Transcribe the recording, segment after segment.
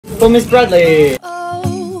for Miss Bradley.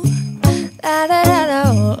 Oh, da da da da,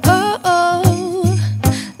 oh oh,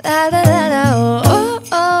 da da da da, oh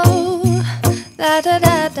oh, da da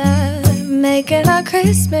da da, making our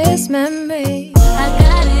Christmas memories. I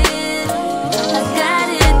got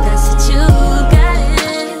it, that's what you got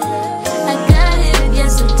it. I got it,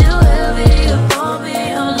 yes I do, every for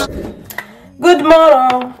me. Good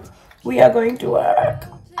morning. We are going to work.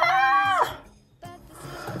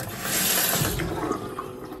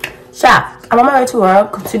 I'm on my way to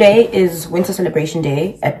work. Today is winter celebration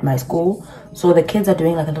day at my school, so the kids are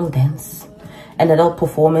doing like a little dance and a little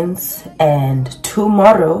performance, and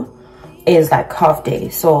tomorrow is like half day,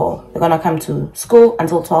 so they're gonna come to school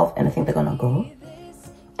until 12 and I think they're gonna go,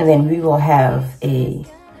 and then we will have a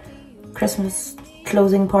Christmas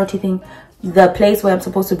closing party thing, the place where I'm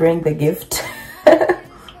supposed to bring the gift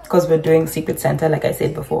because we're doing Secret Santa like I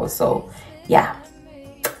said before. So yeah,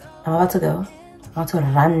 I'm about to go. I want to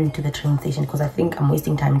run to the train station because I think I'm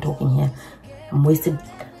wasting time talking here. I've wasted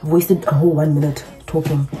a whole 1 minute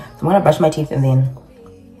talking. So I'm gonna brush my teeth and then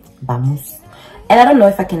vamos. And I don't know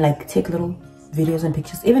if I can like take little videos and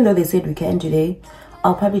pictures, even though they said we can today.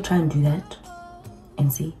 I'll probably try and do that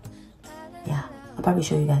and see. Yeah, I'll probably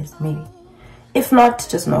show you guys maybe. If not,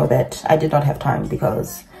 just know that I did not have time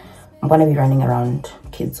because I'm gonna be running around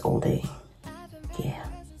kids all day. Yeah.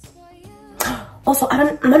 Also,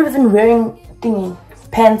 I'm not even wearing thingy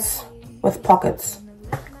pants with pockets.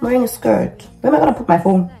 I'm wearing a skirt. Where am I gonna put my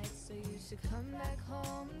phone?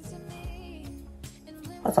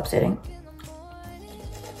 That's upsetting.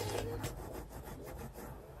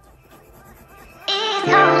 It's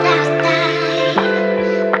cold outside,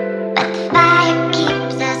 but the fire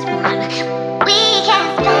keeps us warm. We can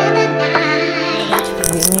spend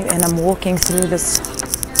the night. And I'm walking through this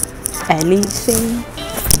alley thing.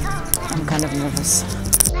 I'm kind of nervous.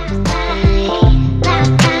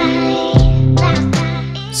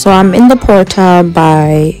 So I'm in the Porta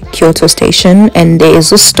by Kyoto Station, and there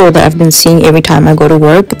is a store that I've been seeing every time I go to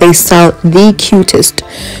work. They sell the cutest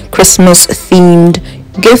Christmas themed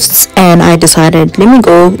gifts, and I decided let me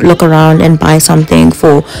go look around and buy something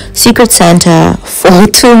for Secret Santa for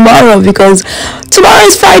tomorrow, because tomorrow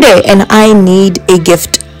is Friday and I need a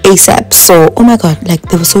gift ASAP. So oh my god, like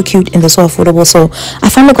they were so cute and they're so affordable, so I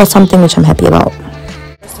finally got something which I'm happy about.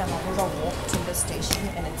 First time I've ever walked to the station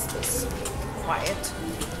and it's this quiet,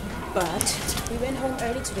 but we went home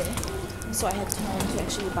early today, so I had time to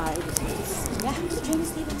actually buy these. Yeah, the train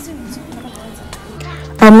is leaving soon, so I'm gonna go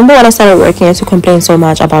inside. I remember when I started working, I used to complain so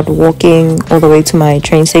much about walking all the way to my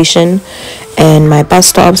train station and my bus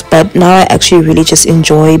stops, but now I actually really just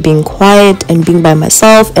enjoy being quiet and being by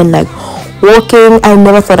myself and like walking. I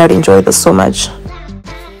never thought I'd enjoy this so much.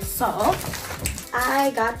 So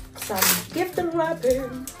I got some gift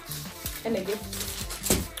wrapping and a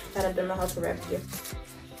gift that I don't know how to wrap gifts.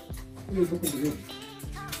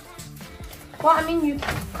 Well, I mean, you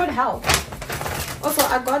could help. Also,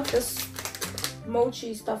 I got this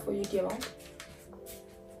mochi stuff for you, Diego.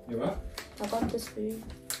 You what? I got this for you.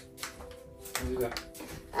 What is that?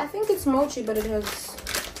 I think it's mochi, but it has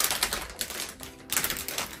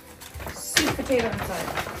sweet potato inside.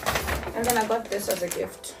 And then I got this as a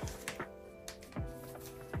gift.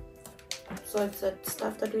 So it's that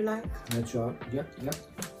stuff that we like. That's your, yep.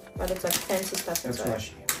 But it's like fancy stuff That's inside.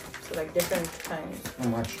 washi. So like different kinds. How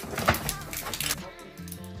much?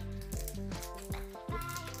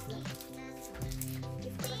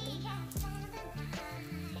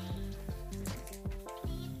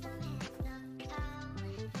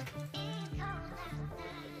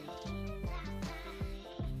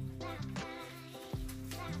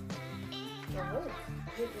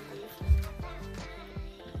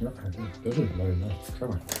 No, this is very nice.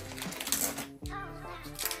 Come on.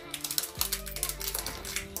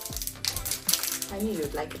 I knew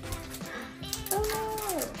you'd like it. Oh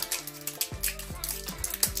no!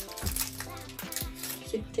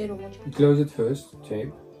 Sweet potato mochi. You close it first,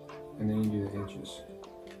 tape, and then you do the edges.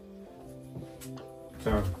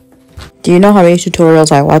 So. Do you know how many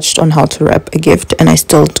tutorials I watched on how to wrap a gift and I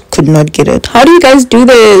still could not get it? How do you guys do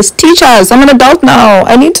this? Teach us. I'm an adult now.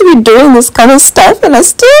 I need to be doing this kind of stuff and I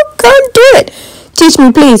still can't do it. Teach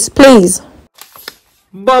me, please, please.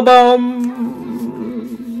 Ba-bum!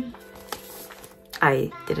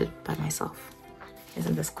 I did it by myself.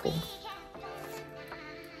 Isn't this cool?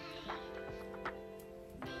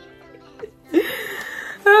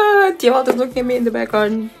 Tiamat is looking at me in the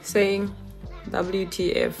background saying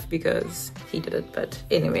WTF because he did it. But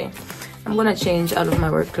anyway, I'm gonna change out of my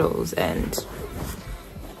work clothes and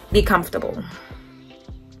be comfortable.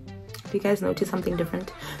 Do you guys notice something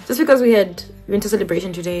different? Just because we had winter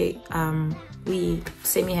celebration today, we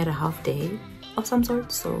had a half day of some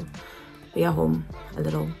sort, so we are home a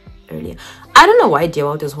little earlier. I don't know why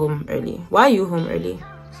Dewalt is home early. Why are you home early?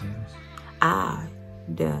 Exams. Ah,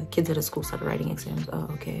 the kids at the school started writing exams. Oh,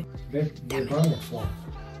 okay. They're going at 12.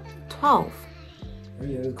 12.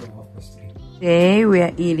 Maybe they'll go off by 3. Today we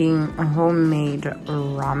are eating a homemade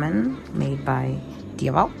ramen made by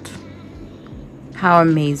Dewalt. How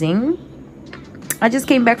amazing. I just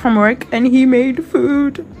came back from work and he made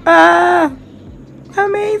food. Ah,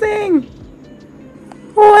 amazing.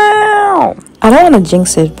 Wow. I don't want to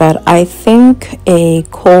jinx it, but I think a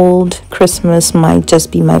cold Christmas might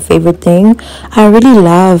just be my favorite thing. I really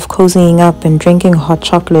love cozying up and drinking hot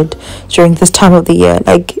chocolate during this time of the year.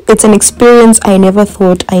 Like, it's an experience I never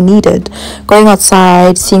thought I needed. Going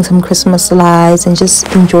outside, seeing some Christmas lights, and just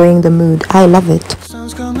enjoying the mood. I love it.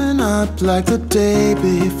 Sun's coming up like the day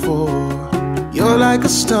before. You're like a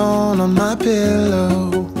stone on my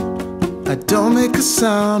pillow. I don't make a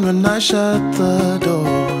sound when I shut the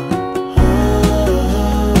door.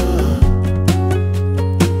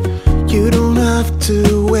 You don't have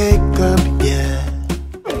to wake up yet.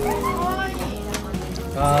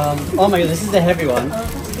 Oh my god, this is the heavy one.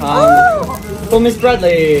 For Miss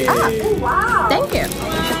Bradley. Thank you.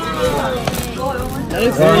 That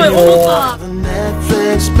is very cool. The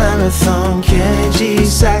Netflix marathon, Kenny G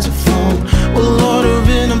saxophone. We'll order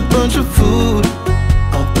in a bunch of food.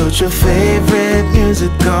 I'll put your favorite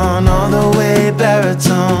music on all the way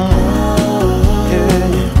baritone.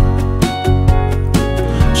 Yeah.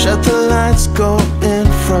 Shut the lights, go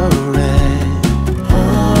infrared.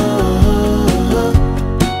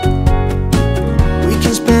 We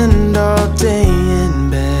can spend all day in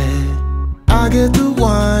bed. I get the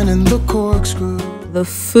wine and the corkscrew. The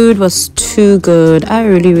food was too good. I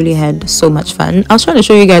really had so much fun. I was trying to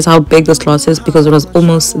show you guys how big this class is because it was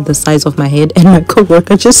almost the size of my head, and my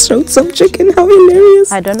co-worker just showed some chicken. How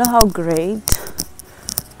hilarious. I don't know how great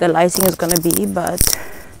the lighting is gonna be, but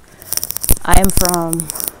I am from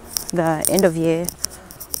the end of year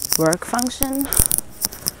work function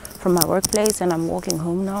from my workplace and I'm walking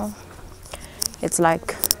home now. It's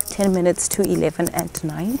like 10 minutes to 11 at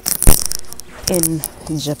night in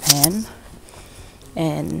Japan,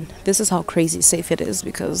 and this is how crazy safe it is,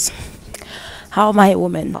 because how am I a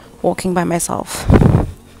woman walking by myself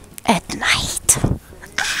at night?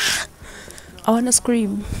 I want to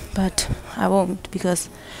scream, but I won't because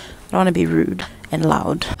I don't want to be rude and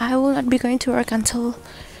loud. I will not be going to work until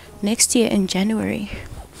next year in January.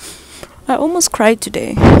 I almost cried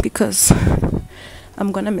today because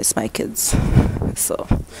I'm gonna miss my kids. So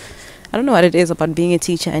I don't know what it is about being a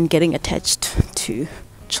teacher and getting attached to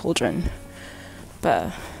children,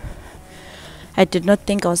 but I did not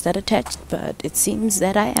think I was that attached, but it seems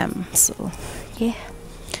that I am. So yeah,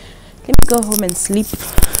 let me go home and sleep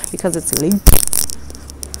because it's late.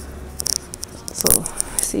 So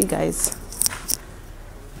see you guys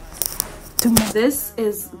tomorrow. This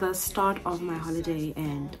is the start of my holiday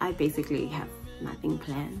and I basically have nothing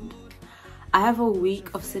planned. I have a week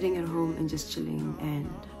of sitting at home and just chilling, and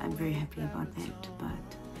I'm very happy about that.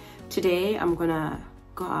 But today I'm gonna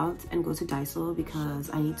go out and go to Daiso because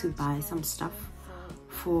I need to buy some stuff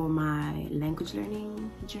for my language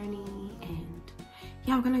learning journey, and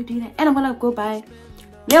yeah, I'm gonna do that. And I'm gonna go buy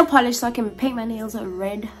nail polish so I can paint my nails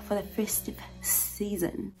red for the festive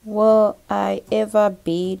season. Will I ever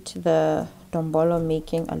beat the Dombolo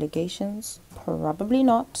making allegations? Probably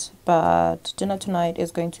not, but dinner tonight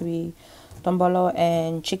is going to be Dombolo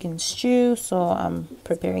and chicken stew, so I'm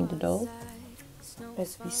preparing the dough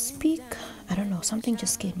as we speak. I don't know, something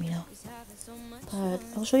just scared me now, but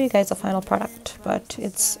I'll show you guys the final product, but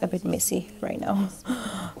it's a bit messy right now.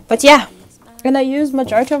 But yeah, and I use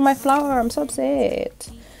majority of my flour. I'm so upset.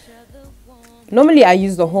 Normally I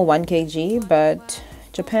use the whole 1 kg, but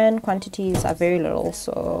Japan quantities are very little,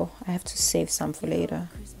 so I have to save some for later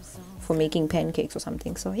for making pancakes or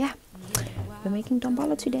something. So yeah, we're making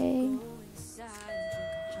Dombolo today.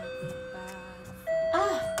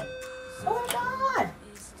 Ah! Oh my god!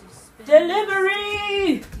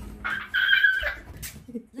 Delivery!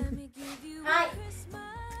 Hi!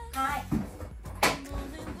 Hi!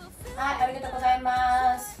 Hi, arigatou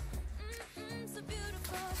gozaimasu.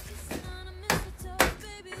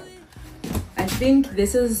 I think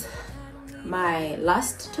this is my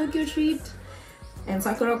last Tokyo treat and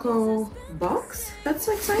Sakurako box. That's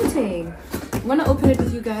so exciting. I'm gonna open it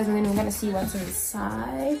with you guys and then we're gonna see what's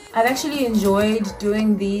inside. I've actually enjoyed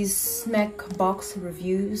doing these snack box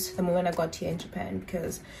reviews the moment I got here in Japan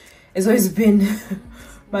because it's always been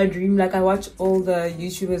my dream. Like, I watch all the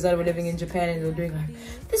YouTubers that were living in Japan and they're doing like,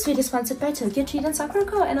 this video sponsored by Tokyo Treat and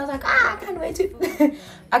Sakura, and I was like, I can't wait to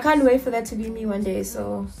I can't wait for that to be me one day.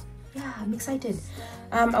 So yeah, I'm excited.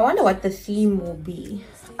 I wonder what the theme will be.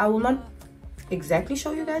 I will not exactly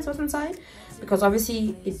show you guys what's inside because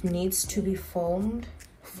obviously it needs to be filmed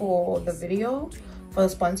for the video for the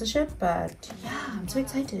sponsorship, but yeah, I'm so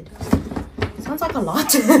excited. It sounds like a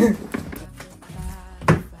lot.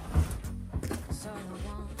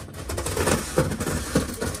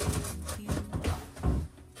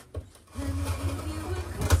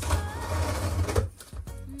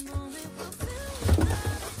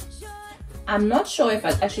 I'm not sure if I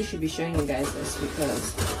actually should be showing you guys this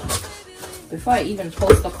because before I even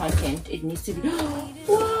post the content, it needs to be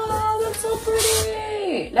wow, that's so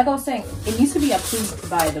pretty. Like I was saying, it needs to be approved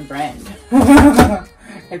by the brand.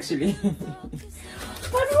 Actually.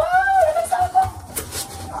 But wow, that is so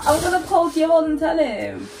cool. I was gonna call Theo and tell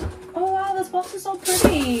him. Oh wow, this box is so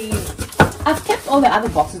pretty. I've kept all the other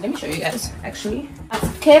boxes. Let me show you guys actually.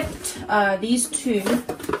 I've kept these two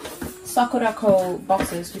Sakura-ko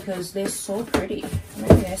boxes because they're so pretty.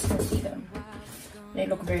 Maybe you guys can see them. They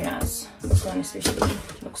look very nice. This one especially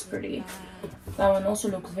looks pretty. That one also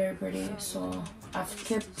looks very pretty. So I've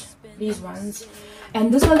kept these ones.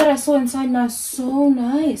 And this one that I saw inside now is so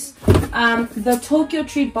nice. The Tokyo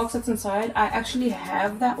Treat box that's inside, I actually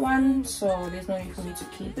have that one. So there's no need for me to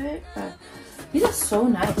keep it. But these are so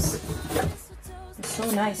nice. They're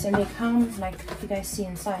so nice. And they come, like you guys see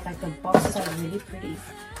inside, like the boxes are really pretty.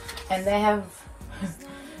 And they have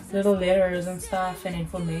little letters and stuff and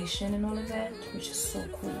information and all of that, which is so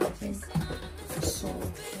cool. I think it's so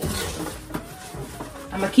cool.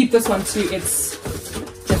 I'm gonna keep this one too. It's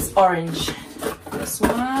orange. This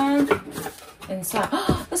one inside.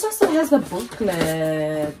 Oh, this one still has the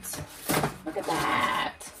booklet. Look at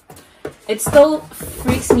that. It still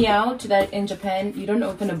freaks me out that in Japan you don't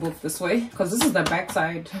open a book this way because this is the back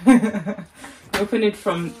side. Open it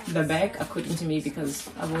from the back according to me because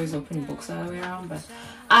I've always opened books the other way around. But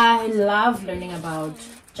I love learning about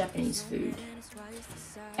Japanese food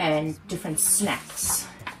and different snacks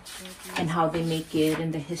and how they make it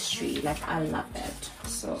and the history. Like, I love that.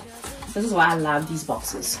 So this is why I love these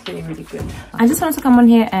boxes. They're really good. I just wanted to come on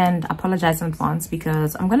here and apologize in advance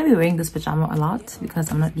because I'm going to be wearing this pajama a lot because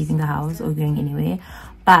I'm not leaving the house or going anywhere.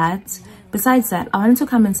 But besides that, I wanted to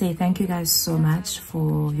come and say thank you guys so much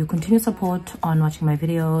for your continued support on watching my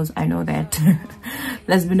videos. I know that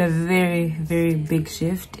there's been a very big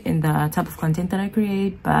shift in the type of content that I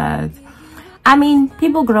create, but I mean,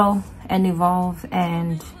 people grow and evolve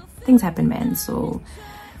and things happen, man. So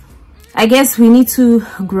I guess we need to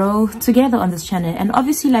grow together on this channel. And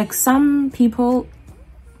obviously, like, some people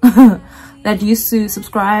that used to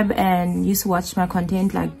subscribe and used to watch my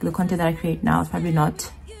content, like the content that I create now is probably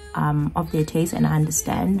not of their taste, and I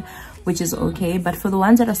understand, which is okay. But for the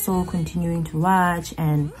ones that are still continuing to watch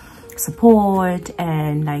and support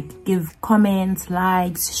and like give comments,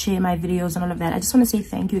 likes, share my videos and all of that, I just want to say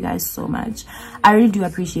thank you guys so much. I really do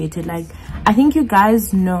appreciate it. Like, I think you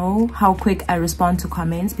guys know how quick I respond to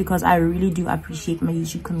comments because I really do appreciate my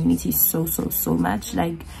YouTube community so much.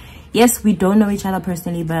 Like, yes, we don't know each other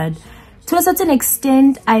personally, but to a certain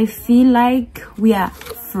extent I feel like we are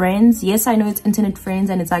friends. Yes, I know it's internet friends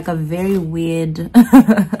and it's like a very weird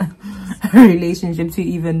relationship to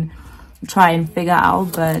even try and figure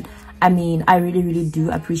out, but I mean, I really do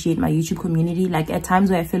appreciate my YouTube community. Like, at times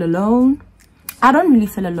where I feel alone, I don't really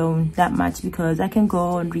feel alone that much because I can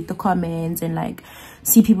go and read the comments and like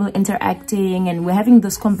see people interacting and we're having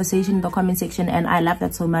this conversation in the comment section, and I love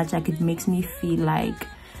that so much. Like, it makes me feel like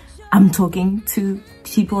I'm talking to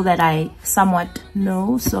people that I somewhat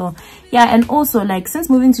know. So yeah, and also, like, since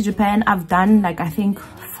moving to Japan, I've done like I think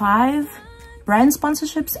 5 brand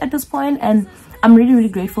sponsorships at this point, and I'm really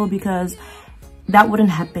grateful because that wouldn't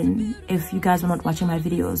happen if you guys were not watching my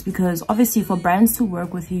videos. Because obviously, for brands to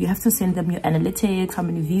work with you, you have to send them your analytics, how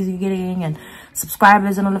many views you're getting and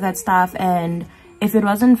subscribers and all of that stuff. And if it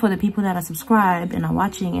wasn't for the people that are subscribed and are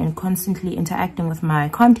watching and constantly interacting with my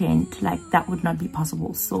content, like, that would not be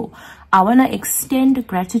possible. So I want to extend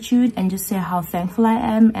gratitude and just say how thankful I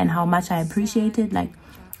am and how much I appreciate it. Like,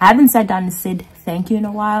 I haven't sat down and said thank you in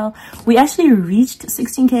a while. We actually reached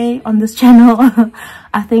 16K on this channel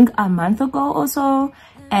I think a month ago or so,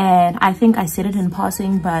 and I think I said it in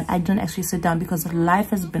passing, but I didn't actually sit down because life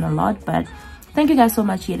has been a lot. But thank you guys so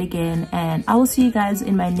much yet again, and I will see you guys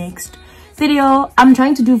in my next video. I'm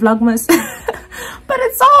trying to do vlogmas but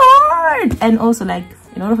it's so hard, and also, like,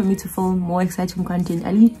 in order for me to film more exciting content,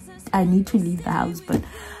 I need to leave the house. But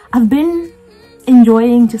I've been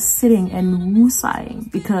enjoying just sitting and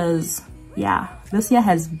woosaying, because yeah, this year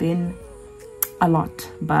has been a lot,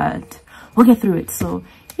 but we'll get through it. So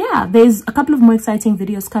yeah, there's a couple of more exciting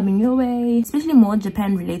videos coming your way, especially more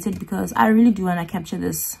Japan related, because I really do want to capture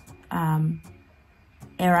this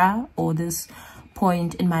era or this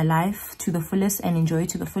point in my life to the fullest and enjoy it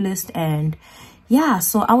to the fullest. And yeah,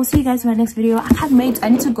 so I will see you guys in my next video. I can't wait. I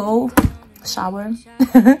need to go shower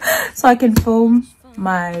so I can film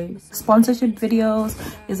my sponsorship videos.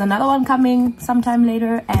 There's another one coming sometime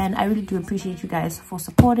later, and I really do appreciate you guys for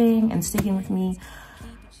supporting and sticking with me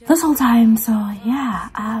this whole time. So yeah,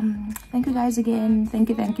 thank you guys again. Thank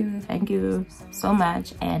you so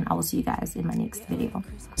much, and I will see you guys in my next video.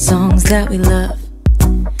 Songs that we love,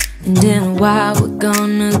 and in a while we're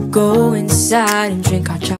gonna go inside and drink our chocolate.